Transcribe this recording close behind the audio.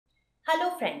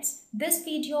Hello friends, this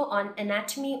video on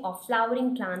Anatomy of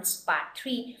Flowering Plants Part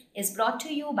 3 is brought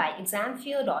to you by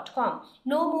examfear.com.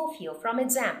 No more fear from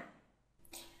exam.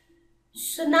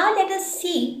 So now let us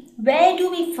see where do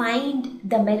we find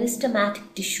the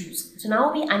meristematic tissues. So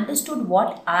now we understood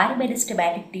what are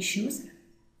meristematic tissues.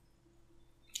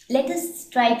 Let us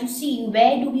try to see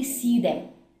where do we see them.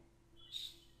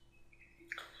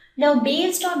 Now,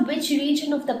 based on which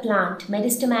region of the plant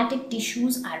meristematic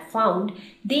tissues are found,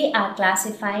 they are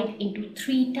classified into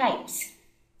three types.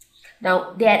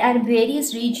 Now, there are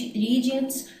various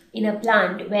regions in a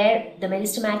plant where the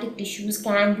meristematic tissues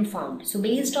can be found. So,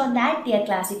 based on that, they are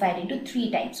classified into three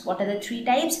types. What are the three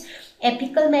types?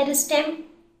 Apical meristem,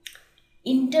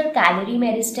 intercalary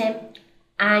meristem,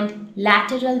 and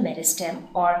lateral meristem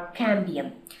or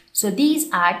cambium. So, these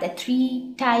are the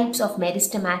three types of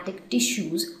meristematic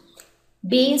tissues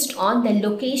based on the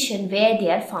location where they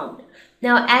are found.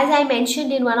 Now, as I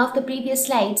mentioned in one of the previous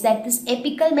slides, that this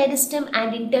apical meristem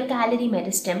and intercalary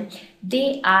meristem,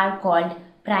 they are called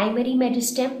primary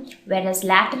meristem, whereas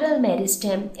lateral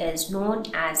meristem is known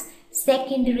as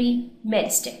secondary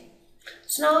meristem.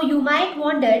 So now you might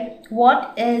wonder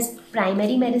what is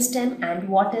primary meristem and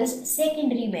what is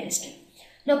secondary meristem.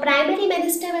 Now, primary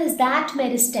meristem is that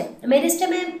meristem.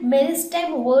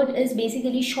 Meristem word is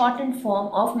basically shortened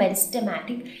form of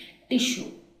meristematic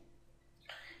tissue.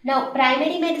 Now,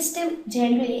 primary meristem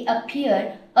generally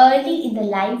appear early in the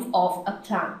life of a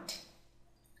plant.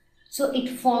 So, it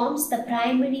forms the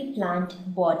primary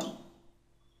plant body.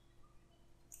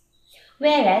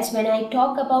 Whereas, when I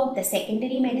talk about the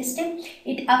secondary meristem,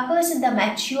 it occurs in the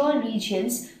mature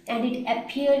regions and it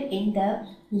appears in the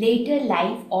later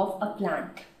life of a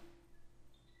plant.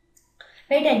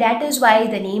 Right, and that is why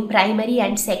the name primary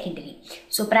and secondary.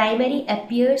 So, primary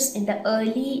appears in the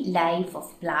early life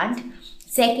of plant,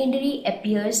 secondary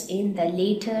appears in the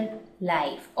later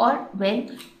life or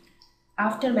when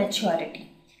after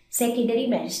maturity. Secondary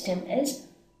meristem is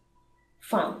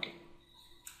found.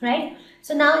 Right?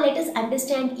 So now let us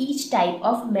understand each type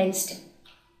of meristem.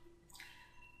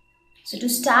 So to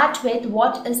start with,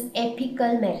 what is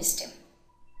apical meristem?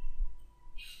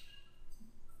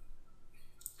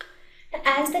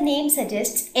 As the name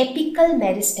suggests, apical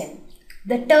meristem.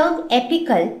 The term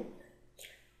apical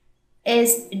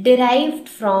is derived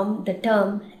from the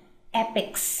term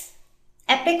apex.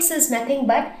 Apex is nothing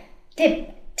but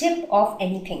tip of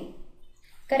anything.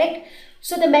 Correct?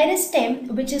 So the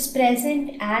meristem which is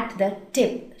present at the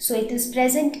tip, so it is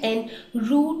present in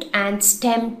root and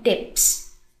stem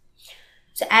tips.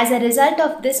 So as a result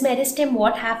of this meristem,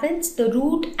 what happens? The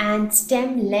root and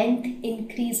stem length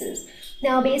increases.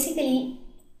 Now basically,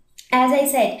 as I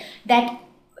said, that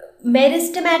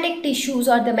meristematic tissues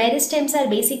or the meristems are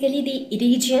basically the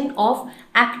region of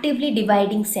actively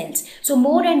dividing cells. So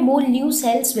more and more new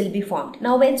cells will be formed.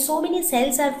 Now when so many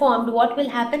cells are formed, what will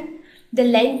happen? The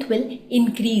length will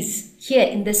increase here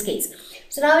in this case.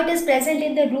 So now it is present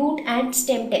in the root and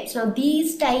stem tips. Now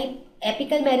these type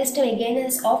apical meristem again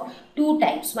is of two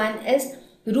types. One is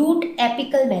root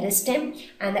apical meristem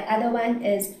and the other one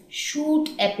is shoot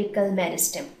apical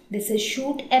meristem. This is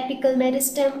shoot apical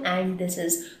meristem and this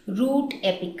is root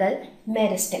apical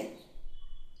meristem.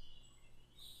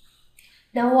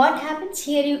 Now what happens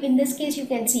here, in this case you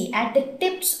can see at the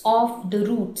tips of the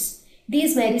roots,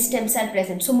 these meristems are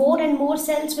present. So more and more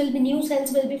cells will be, new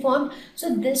cells will be formed.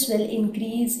 So this will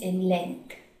increase in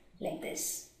length like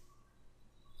this.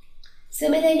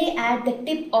 Similarly at the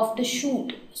tip of the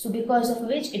shoot, so because of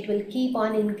which it will keep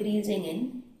on increasing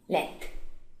in length.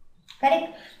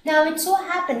 Correct? Now it so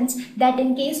happens that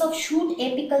in case of shoot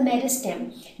apical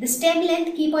meristem, the stem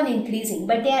length keep on increasing,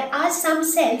 but there are some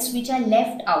cells which are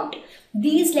left out.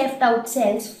 These left out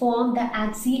cells form the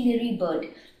axillary bud.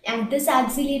 And this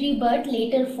axillary bud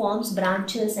later forms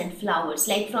branches and flowers.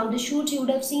 Like from the shoots you would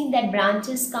have seen that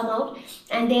branches come out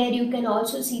and there you can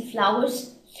also see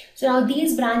flowers. So now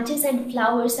these branches and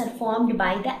flowers are formed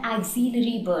by the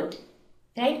axillary bud.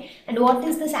 Right? And what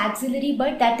is this axillary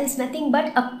bud? That is nothing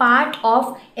but a part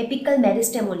of apical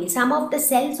meristem only. Some of the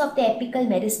cells of the apical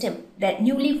meristem, the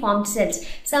newly formed cells,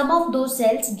 some of those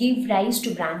cells give rise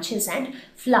to branches and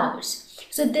flowers.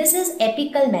 So this is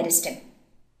apical meristem.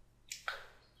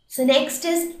 So next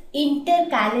is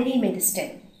intercalary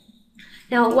meristem.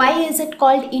 Now why is it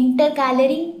called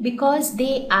intercalary? Because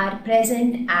they are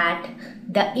present at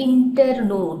the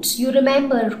internodes. You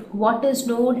remember what is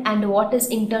node and what is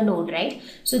internode, right?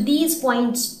 So these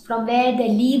points from where the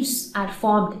leaves are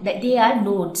formed, that they are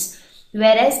nodes.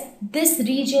 Whereas this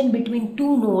region between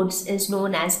two nodes is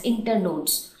known as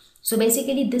internodes. So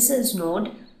basically this is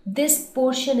node, this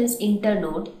portion is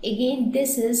internode, again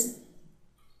this is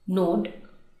node.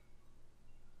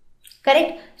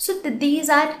 Correct? So these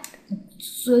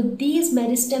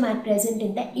meristem are present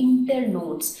in the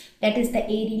internodes, that is the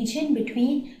A region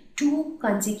between two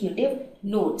consecutive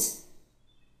nodes.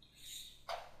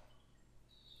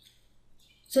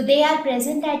 So they are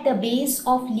present at the base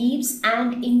of leaves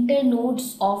and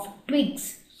internodes of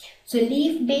twigs. So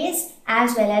leaf base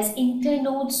as well as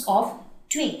internodes of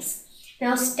twigs.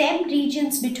 Now stem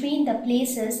regions between the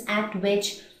places at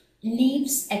which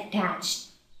leaves attached.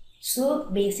 So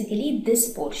basically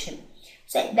this portion.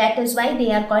 So that is why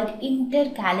they are called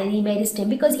intercalary meristem,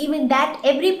 because even that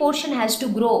every portion has to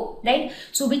grow, right?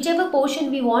 So whichever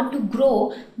portion we want to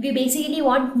grow, we basically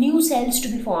want new cells to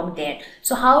be formed there.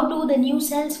 So how do the new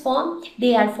cells form?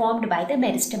 They are formed by the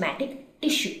meristematic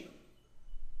tissue.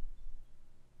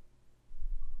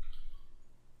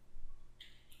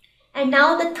 And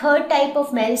now the third type of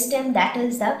meristem, that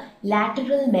is the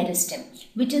lateral meristem,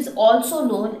 which is also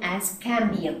known as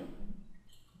cambium.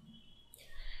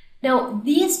 Now,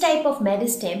 this type of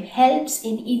meristem helps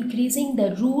in increasing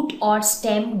the root or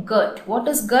stem girth. What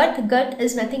is girth? Girth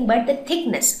is nothing but the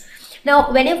thickness.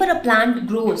 Now, whenever a plant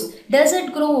grows, does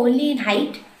it grow only in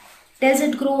height? Does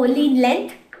it grow only in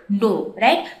length? No,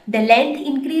 right? The length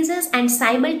increases and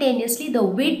simultaneously the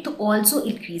width also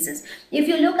increases. If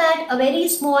you look at a very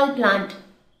small plant,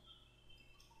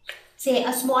 say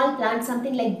a small plant,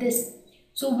 something like this.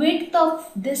 So, width of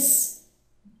this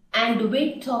and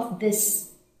width of this,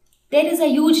 there is a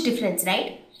huge difference,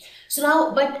 right? So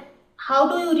now, but how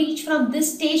do you reach from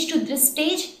this stage to this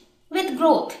stage? With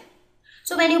growth.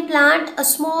 So when you plant a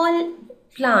small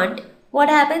plant, what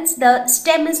happens? The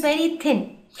stem is very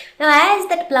thin. Now as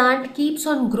that plant keeps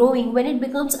on growing, when it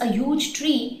becomes a huge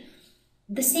tree,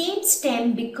 the same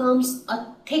stem becomes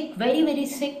a thick, very, very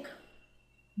thick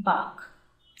bark,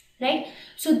 right?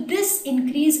 So this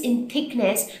increase in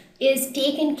thickness is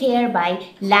taken care by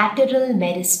lateral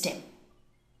meristem.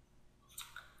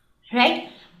 Right?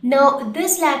 Now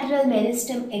this lateral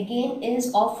meristem again is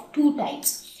of two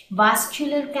types,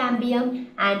 vascular cambium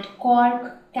and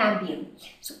cork cambium.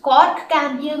 So cork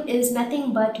cambium is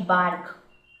nothing but bark.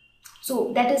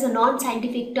 So that is a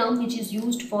non-scientific term which is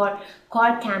used for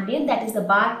cork cambium, that is the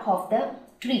bark of the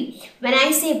tree. When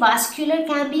I say vascular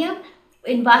cambium,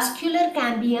 in vascular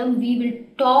cambium we will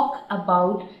talk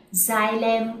about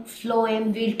xylem,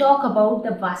 phloem, we will talk about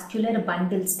the vascular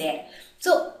bundles there.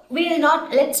 So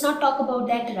let's not talk about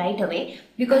that right away,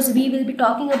 because we will be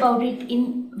talking about it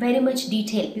in very much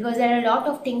detail, because there are a lot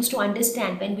of things to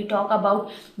understand when we talk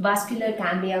about vascular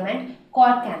cambium and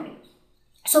cork cambium.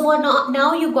 So for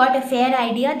now you got a fair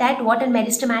idea that what are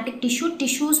meristematic tissue?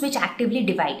 Tissues which actively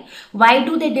divide. Why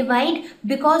do they divide?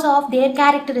 Because of their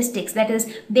characteristics, that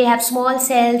is they have small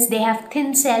cells, they have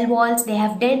thin cell walls, they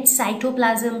have dense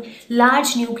cytoplasm,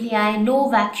 large nuclei, no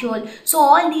vacuole. So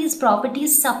all these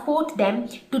properties support them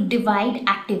to divide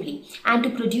actively and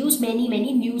to produce many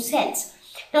new cells.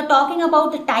 Now talking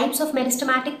about the types of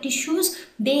meristematic tissues,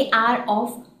 they are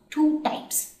of two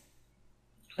types.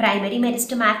 Primary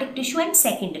meristematic tissue and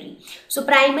secondary. So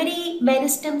primary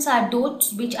meristems are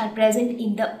those which are present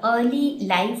in the early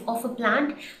life of a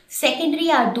plant.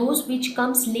 Secondary are those which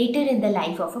comes later in the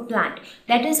life of a plant,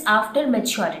 that is after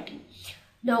maturity.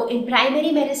 Now in primary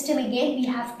meristem again we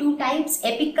have two types,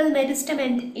 apical meristem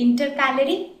and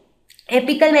intercalary.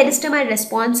 Apical meristem are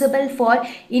responsible for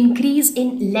increase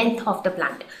in length of the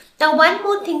plant. Now one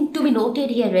more thing to be noted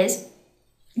here is,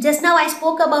 just now I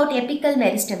spoke about apical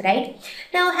meristem, right?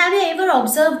 Now have you ever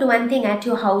observed one thing at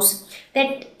your house,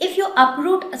 that if you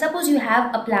uproot, suppose you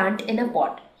have a plant in a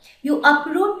pot, you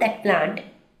uproot that plant,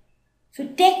 so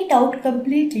take it out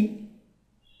completely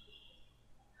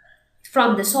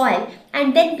from the soil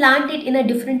and then plant it in a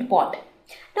different pot.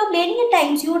 Now many a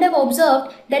times you would have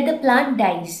observed that the plant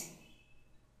dies.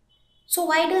 So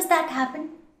why does that happen?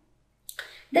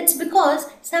 That's because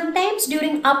sometimes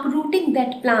during uprooting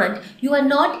that plant, you are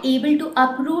not able to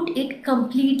uproot it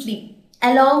completely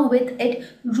along with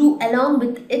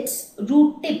its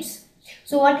root tips.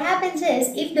 So what happens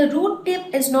is, if the root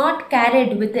tip is not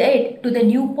carried with it to the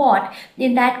new pot,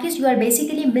 in that case you are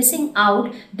basically missing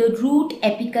out the root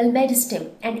apical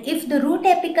meristem. And if the root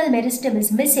apical meristem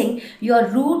is missing, your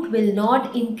root will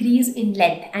not increase in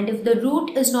length. And if the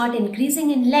root is not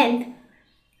increasing in length,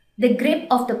 the grip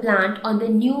of the plant on the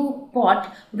new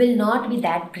pot will not be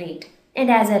that great, and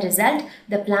as a result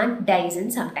the plant dies in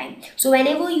some time. So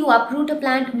whenever you uproot a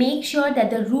plant, make sure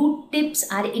that the root tips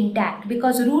are intact,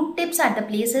 because root tips are the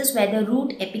places where the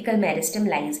root apical meristem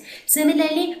lies.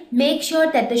 Similarly, make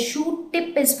sure that the shoot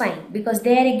tip is fine, because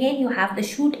there again you have the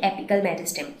shoot apical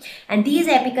meristem, and these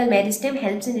apical meristem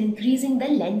helps in increasing the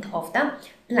length of the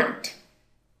plant.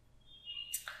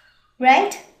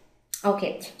 right?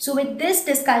 Okay, so with this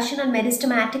discussion on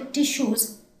meristematic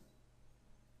tissues,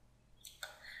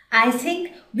 I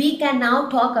think we can now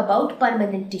talk about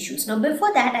permanent tissues. Now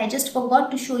before that, I just forgot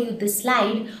to show you this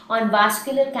slide on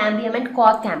vascular cambium and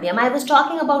cork cambium. I was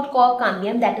talking about cork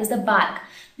cambium, that is the bark.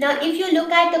 Now if you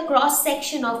look at the cross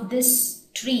section of this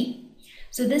tree,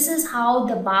 so this is how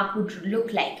the bark would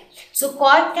look like. So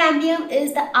cork cambium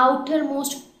is the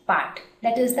outermost part,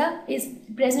 that is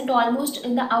present almost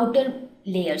in the outer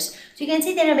layers. So you can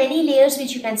see there are many layers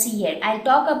which you can see here. I'll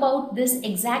talk about this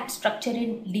exact structure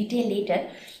in detail later.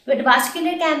 But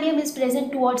vascular cambium is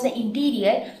present towards the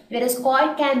interior, whereas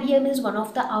cork cambium is one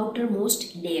of the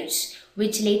outermost layers,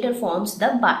 which later forms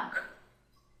the bark.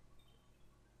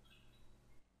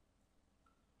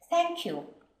 Thank you.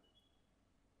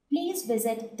 Please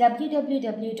visit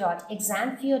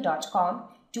www.examfear.com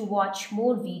to watch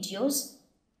more videos,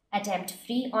 attempt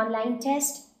free online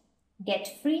test,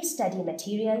 get free study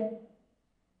material,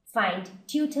 find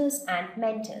tutors and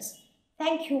mentors.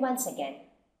 Thank you once again.